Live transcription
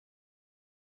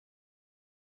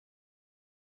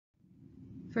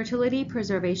Fertility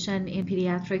preservation in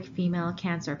pediatric female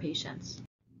cancer patients.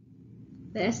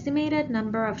 The estimated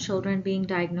number of children being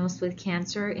diagnosed with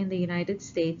cancer in the United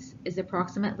States is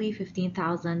approximately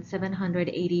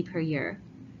 15,780 per year.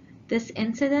 This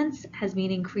incidence has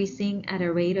been increasing at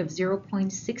a rate of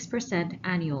 0.6%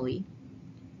 annually.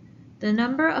 The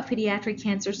number of pediatric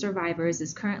cancer survivors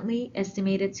is currently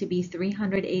estimated to be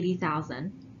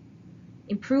 380,000.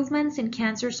 Improvements in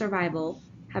cancer survival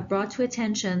have brought to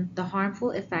attention the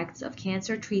harmful effects of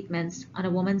cancer treatments on a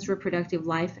woman's reproductive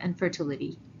life and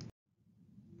fertility.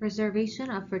 Preservation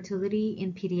of fertility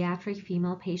in pediatric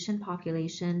female patient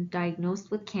population diagnosed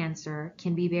with cancer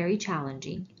can be very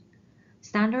challenging.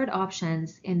 Standard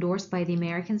options endorsed by the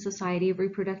American Society of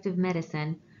Reproductive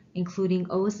Medicine, including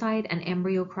oocyte and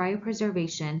embryo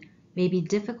cryopreservation, may be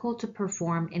difficult to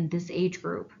perform in this age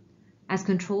group, as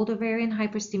controlled ovarian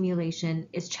hyperstimulation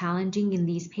is challenging in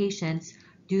these patients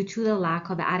due to the lack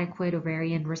of adequate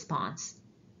ovarian response.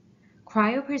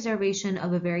 Cryopreservation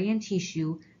of ovarian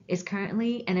tissue is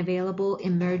currently an available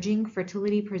emerging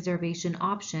fertility preservation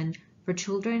option for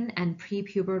children and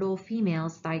prepubertal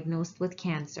females diagnosed with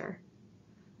cancer.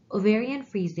 Ovarian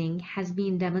freezing has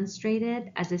been demonstrated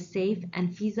as a safe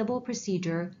and feasible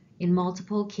procedure in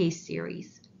multiple case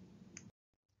series.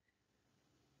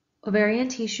 Ovarian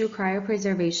tissue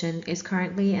cryopreservation is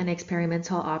currently an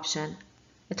experimental option.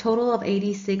 A total of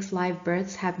 86 live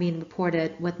births have been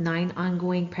reported with 9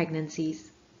 ongoing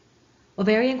pregnancies.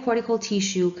 Ovarian cortical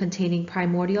tissue containing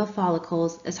primordial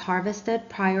follicles is harvested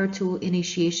prior to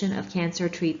initiation of cancer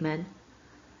treatment.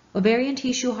 Ovarian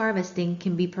tissue harvesting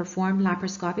can be performed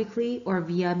laparoscopically or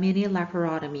via mini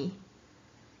laparotomy.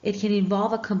 It can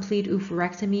involve a complete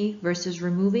oophorectomy versus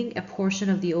removing a portion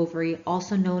of the ovary,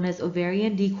 also known as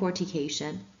ovarian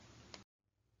decortication.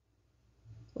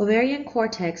 Ovarian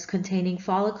cortex containing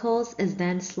follicles is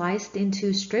then sliced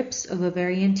into strips of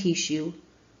ovarian tissue.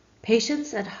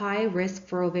 Patients at high risk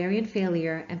for ovarian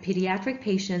failure and pediatric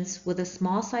patients with a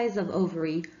small size of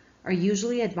ovary are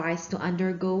usually advised to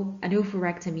undergo an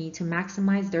oophorectomy to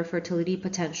maximize their fertility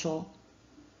potential.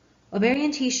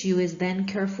 Ovarian tissue is then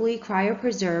carefully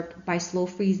cryopreserved by slow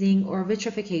freezing or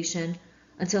vitrification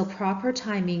until proper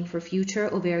timing for future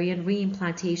ovarian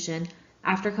reimplantation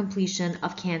after completion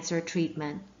of cancer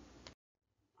treatment.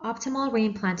 Optimal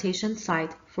reimplantation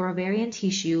site for ovarian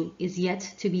tissue is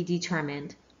yet to be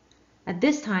determined. At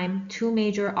this time, 2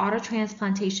 major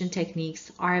autotransplantation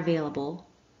techniques are available.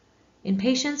 In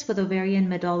patients with ovarian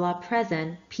medulla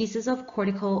present, pieces of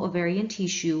cortical ovarian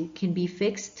tissue can be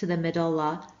fixed to the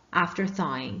medulla after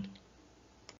thawing.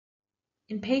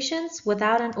 In patients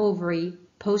without an ovary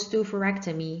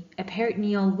post-oophorectomy, a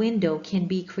peritoneal window can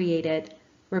be created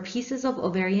where pieces of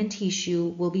ovarian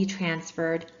tissue will be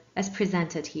transferred as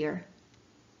presented here.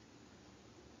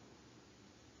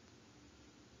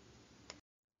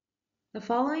 The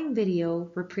following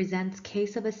video represents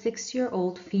case of a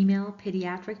 6-year-old female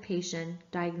pediatric patient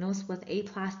diagnosed with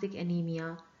aplastic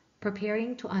anemia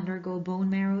preparing to undergo bone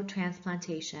marrow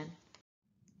transplantation.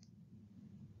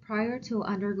 Prior to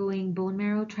undergoing bone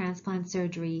marrow transplant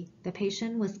surgery, the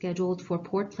patient was scheduled for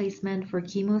port placement for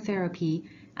chemotherapy,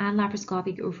 and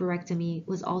laparoscopic oophorectomy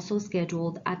was also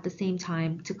scheduled at the same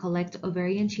time to collect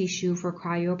ovarian tissue for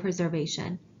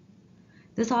cryopreservation.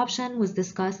 This option was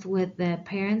discussed with the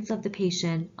parents of the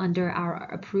patient under our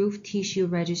approved tissue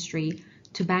registry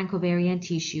to bank ovarian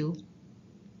tissue.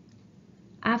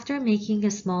 After making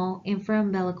a small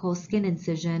infraumbilical skin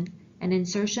incision and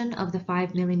insertion of the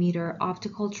 5 mm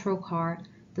optical trocar,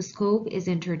 the scope is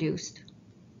introduced.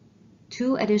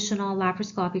 2 additional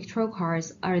laparoscopic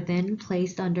trocars are then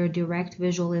placed under direct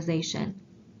visualization.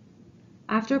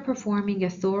 After performing a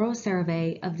thorough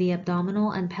survey of the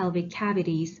abdominal and pelvic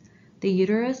cavities, the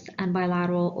uterus and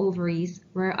bilateral ovaries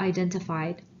were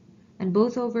identified, and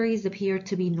both ovaries appeared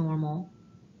to be normal.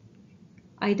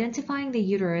 Identifying the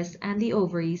uterus and the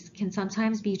ovaries can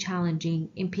sometimes be challenging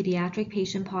in pediatric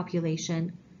patient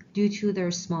population due to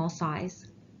their small size.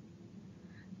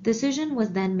 Decision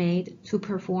was then made to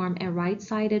perform a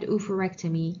right-sided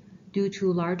oophorectomy due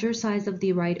to larger size of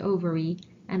the right ovary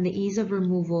and the ease of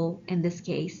removal in this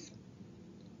case.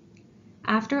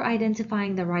 After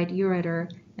identifying the right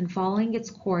ureter and following its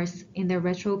course in the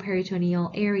retroperitoneal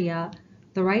area,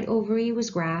 the right ovary was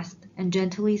grasped and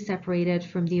gently separated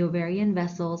from the ovarian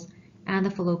vessels and the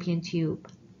fallopian tube.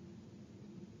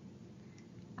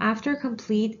 After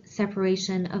complete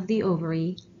separation of the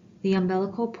ovary, the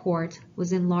umbilical port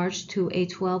was enlarged to a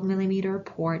 12 mm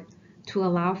port to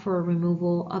allow for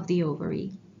removal of the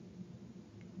ovary.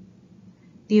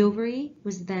 The ovary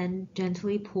was then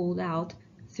gently pulled out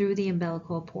through the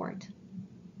umbilical port.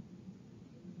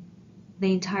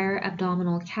 the entire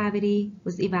abdominal cavity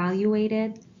was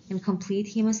evaluated and complete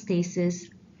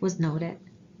hemostasis was noted.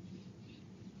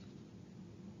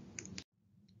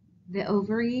 The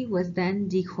ovary was then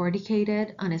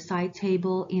decorticated on a side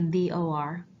table in the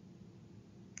OR.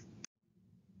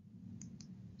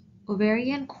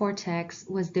 Ovarian cortex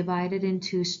was divided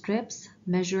into strips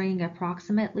measuring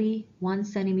approximately 1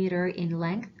 centimeter in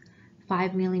length,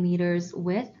 5 millimeters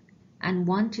width, and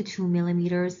 1 to 2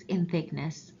 millimeters in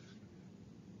thickness.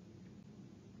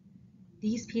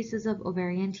 These pieces of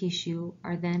ovarian tissue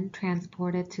are then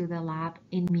transported to the lab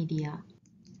in media.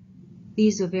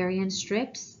 These ovarian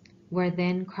strips were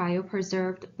then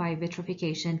cryopreserved by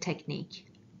vitrification technique.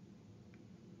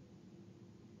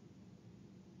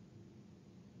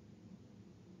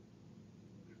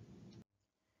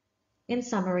 In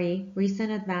summary,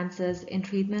 recent advances in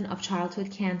treatment of childhood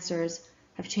cancers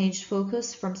have changed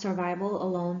focus from survival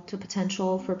alone to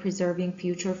potential for preserving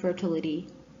future fertility.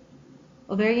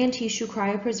 Ovarian tissue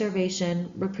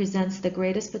cryopreservation represents the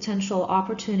greatest potential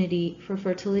opportunity for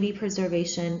fertility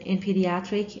preservation in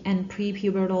pediatric and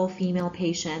prepubertal female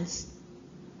patients.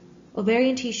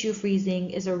 Ovarian tissue freezing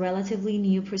is a relatively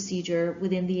new procedure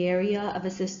within the area of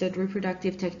assisted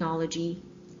reproductive technology.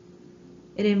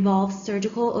 It involves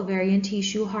surgical ovarian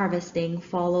tissue harvesting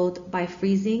followed by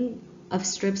freezing of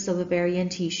strips of ovarian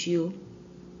tissue.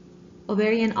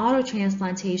 Ovarian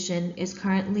autotransplantation is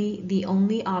currently the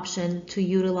only option to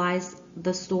utilize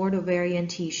the stored ovarian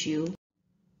tissue.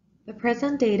 The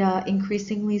present data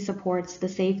increasingly supports the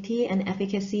safety and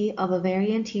efficacy of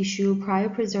ovarian tissue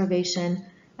cryopreservation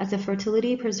as a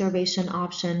fertility preservation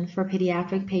option for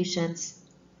pediatric patients.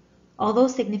 Although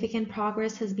significant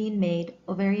progress has been made,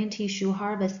 ovarian tissue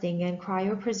harvesting and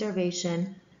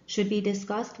cryopreservation should be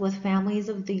discussed with families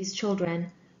of these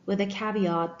children, with a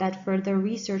caveat that further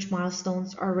research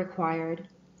milestones are required.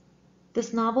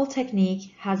 This novel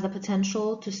technique has the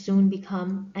potential to soon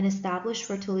become an established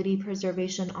fertility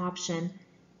preservation option,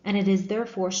 and it is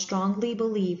therefore strongly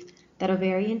believed that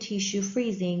ovarian tissue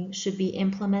freezing should be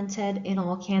implemented in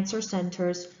all cancer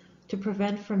centers to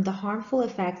prevent from the harmful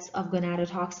effects of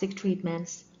gonadotoxic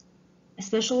treatments,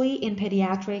 especially in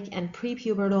pediatric and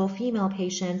prepubertal female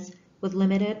patients with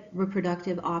limited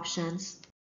reproductive options.